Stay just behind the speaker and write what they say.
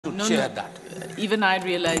to chair that. Even I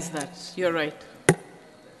realize that. You're right.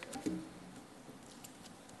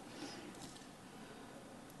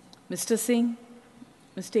 Mr. Singh,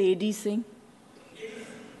 Mr. A.D. Singh.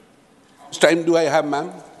 How much time do I have,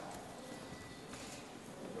 ma'am?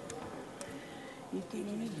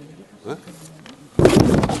 Huh?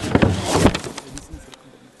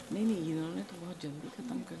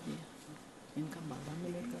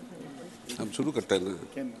 हम शुरू करते हैं ना.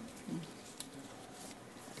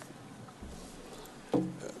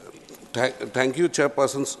 Thank you,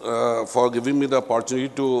 chairpersons, for giving me the opportunity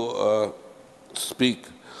to speak.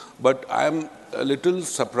 But I am a little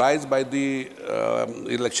surprised by the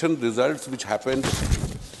election results which happened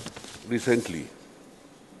recently.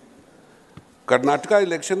 Karnataka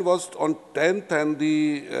election was on 10th and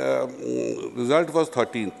the result was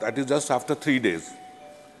 13th. That is just after 3 days.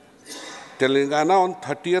 Telangana on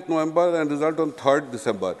 30th November and result on 3rd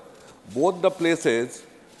December. Both the places,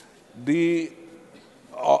 the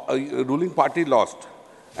ruling party lost.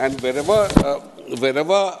 And wherever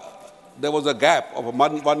there was a gap of a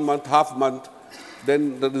month, 1 month, half month,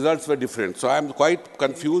 then the results were different. So I am quite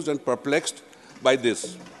confused and perplexed by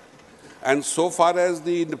this. And so far as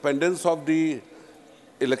the independence of the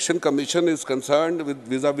Election Commission is concerned with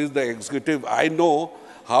vis-a-vis the executive, I know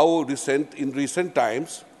how in recent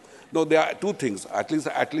times, no, there are two things. At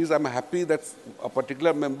least I'm happy that a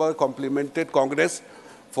particular member complimented Congress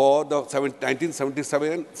for the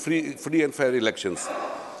 1977 free and fair elections.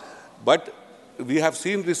 But we have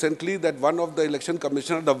seen recently that one of the election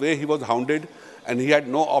commissioners, the way he was hounded, and he had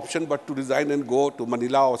no option but to resign and go to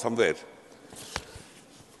Manila or somewhere.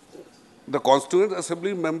 The Constituent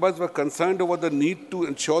Assembly members were concerned over the need to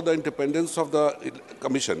ensure the independence of the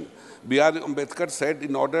Commission. B.R. Ambedkar said,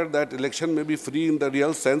 in order that election may be free in the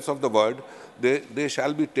real sense of the word, they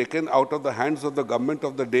shall be taken out of the hands of the government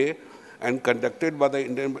of the day and conducted by the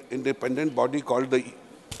independent body called the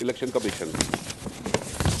Election Commission.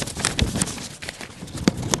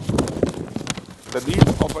 The need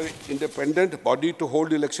of an independent body to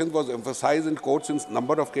hold elections was emphasized in courts in a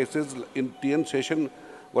number of cases. In T.N. Session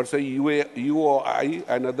versus UOI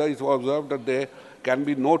and others, it was observed that there can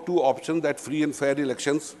be no two options that free and fair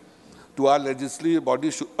elections to our legislative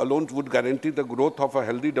body alone would guarantee the growth of a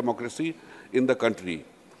healthy democracy in the country.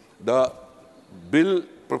 The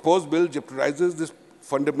proposed bill jeopardizes this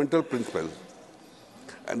fundamental principle.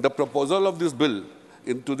 And the proposal of this bill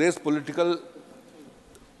in today's political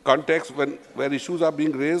context, where issues are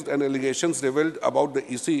being raised and allegations revealed about the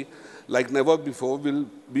EC like never before, will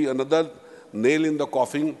be another nail in the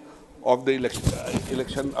coffin of the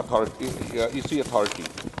election authority, EC authority.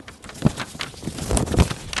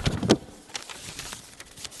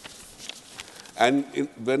 And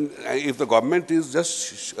if the government is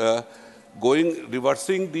just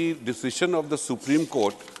reversing the decision of the Supreme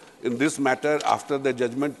Court in this matter after the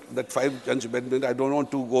judgment, that 5-judge bench, I don't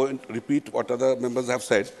want to go and repeat what other members have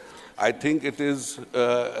said. I think it is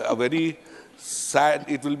it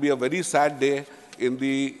will be a very sad day in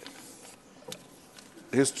the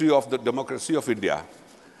history of the democracy of India.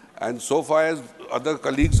 And so far as other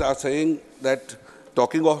colleagues are saying that,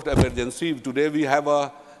 talking of the emergency, today we have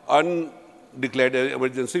a undeclared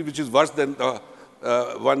emergency, which is worse than the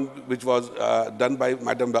one which was done by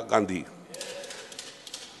Madam Gandhi.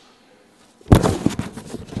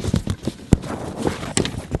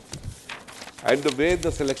 And the way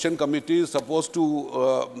the selection committee is supposed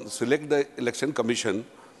to select the election commission,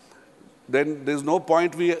 then there's no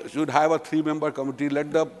point we should have a 3-member committee.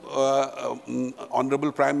 Let the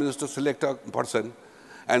Honorable Prime Minister select a person.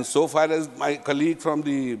 And so far as my colleague from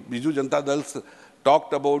the Biju Janata Dal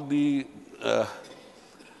talked about the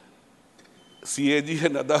CAG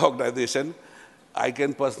and other organization, I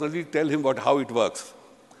can personally tell him how it works.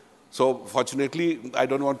 So fortunately, I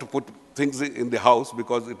don't want to put things in the house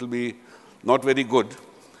because it will be not very good.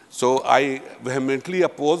 So I vehemently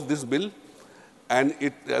oppose this bill. And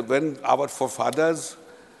when our forefathers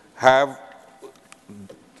have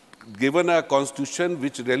given a constitution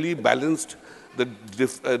which really balanced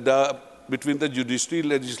between the judiciary,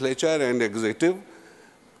 legislature, and executive,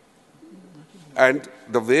 and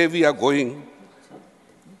the way we are going,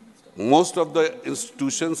 most of the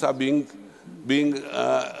institutions are being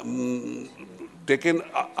taken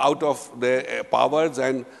out of their powers,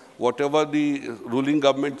 and whatever the ruling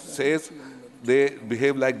government says, they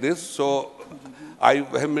behave like this. So I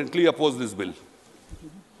vehemently oppose this bill.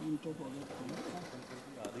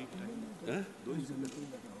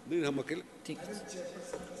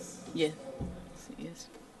 Yes. Yes.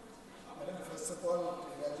 First of all,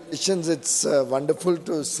 congratulations. It's wonderful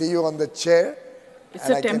to see you on the chair. It's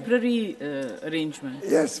a temporary arrangement.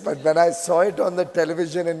 Yes, but when I saw it on the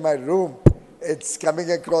television in my room, it's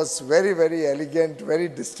coming across very, very elegant, very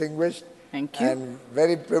distinguished. Thank you. And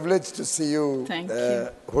very privileged to see you,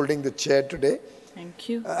 holding the chair today. Thank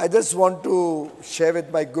you. I just want to share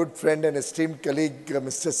with my good friend and esteemed colleague,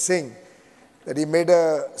 Mr. Singh, that he made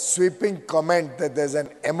a sweeping comment that there's an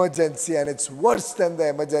emergency and it's worse than the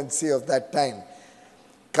emergency of that time.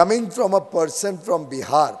 Coming from a person from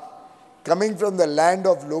Bihar, coming from the land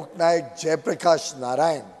of Loknayak Jayaprakash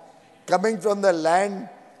Narayan, coming from the land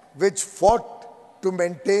which fought to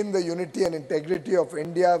maintain the unity and integrity of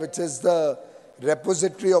India, which is the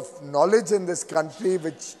repository of knowledge in this country,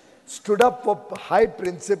 which stood up for high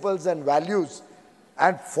principles and values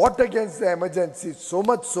and fought against the emergency, so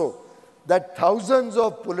much so that thousands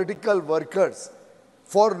of political workers,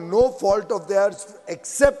 for no fault of theirs,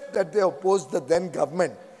 except that they opposed the then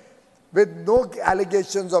government, with no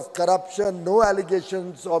allegations of corruption, no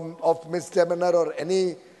allegations of misdemeanor or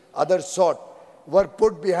any other sort, were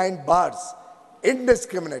put behind bars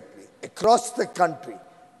indiscriminately across the country.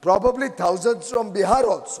 Probably thousands from Bihar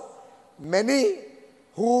also. Many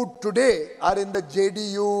who today are in the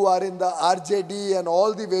JDU, are in the RJD and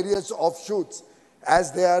all the various offshoots,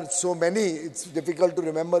 as there are so many, it's difficult to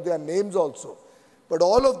remember their names also. But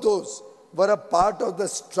all of those were a part of the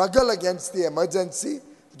struggle against the emergency,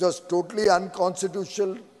 which was totally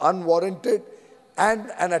unconstitutional, unwarranted,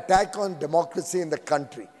 and an attack on democracy in the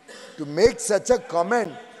country. To make such a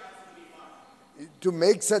comment,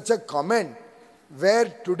 where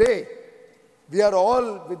today we are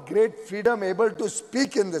all with great freedom able to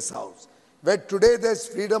speak in this house, where today there's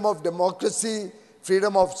freedom of democracy,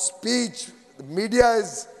 freedom of speech, the media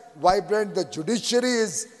is vibrant, the judiciary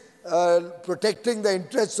is protecting the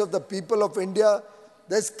interests of the people of India.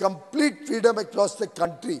 There's complete freedom across the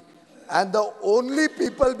country. And the only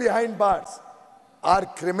people behind bars are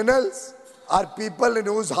criminals, are people in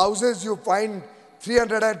whose houses you find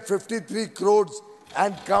 353 crores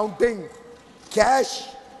and counting cash,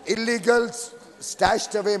 illegals,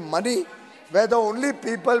 stashed away money, where the only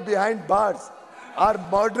people behind bars are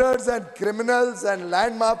murderers and criminals and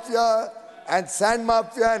land mafia and sand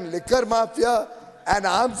mafia and liquor mafia and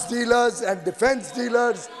arms dealers and defense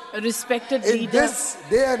dealers. A respected in leader this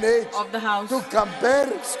day and age of the House. To compare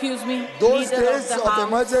those days of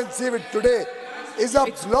emergency with today is a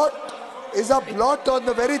blot on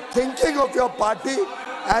the very thinking of your party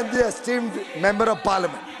and the esteemed member of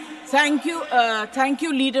parliament. Thank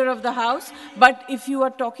you, Leader of the House. But if you are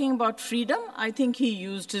talking about freedom, I think he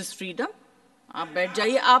used his freedom. आप बैठ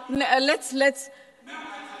जाइए. आपने let's.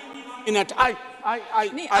 Minute.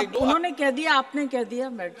 उन्होंने कह दिया, आपने कह दिया,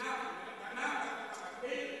 बैठ.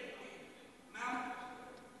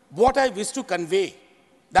 What I wish to convey,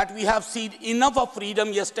 that we have seen enough of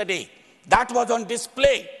freedom yesterday. That was on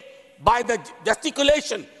display by the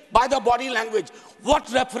gesticulation, by the body language. What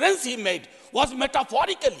reference he made was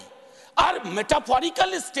metaphorically. Our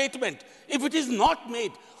metaphorical statement, if it is not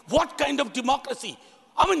made, what kind of democracy?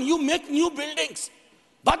 I mean, you make new buildings,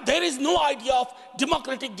 but there is no idea of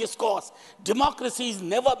democratic discourse. Democracy is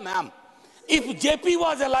never, ma'am. If JP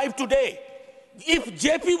was alive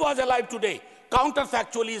today,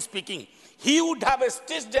 counterfactually speaking, he would have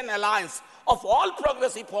stitched an alliance of all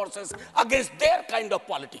progressive forces against their kind of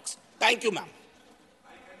politics. Thank you, ma'am.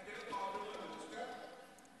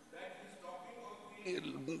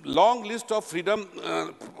 Long list of freedom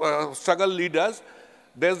struggle leaders.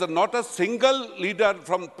 There's not a single leader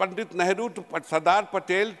from Pandit Nehru to Sardar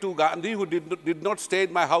Patel to Gandhi who did not stay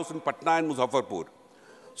in my house in Patna and Muzaffarpur.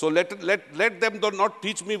 So let them not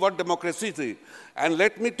teach me what democracy is. And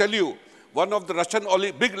let me tell you, one of the Russian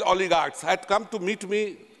big oligarchs had come to meet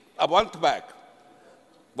me a month back.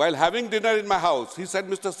 While having dinner in my house, he said,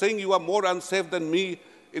 Mr. Singh, you are more unsafe than me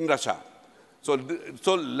in Russia. So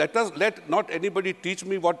let not anybody teach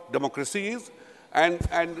me what democracy is. And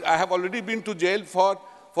I have already been to jail for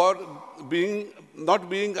not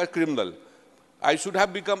being a criminal. I should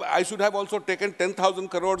have also taken 10,000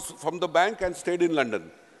 crores from the bank and stayed in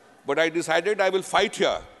London. But I decided I will fight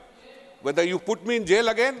here. Whether you put me in jail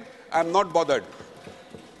again, I'm not bothered.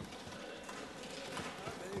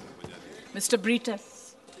 Mr. Brita.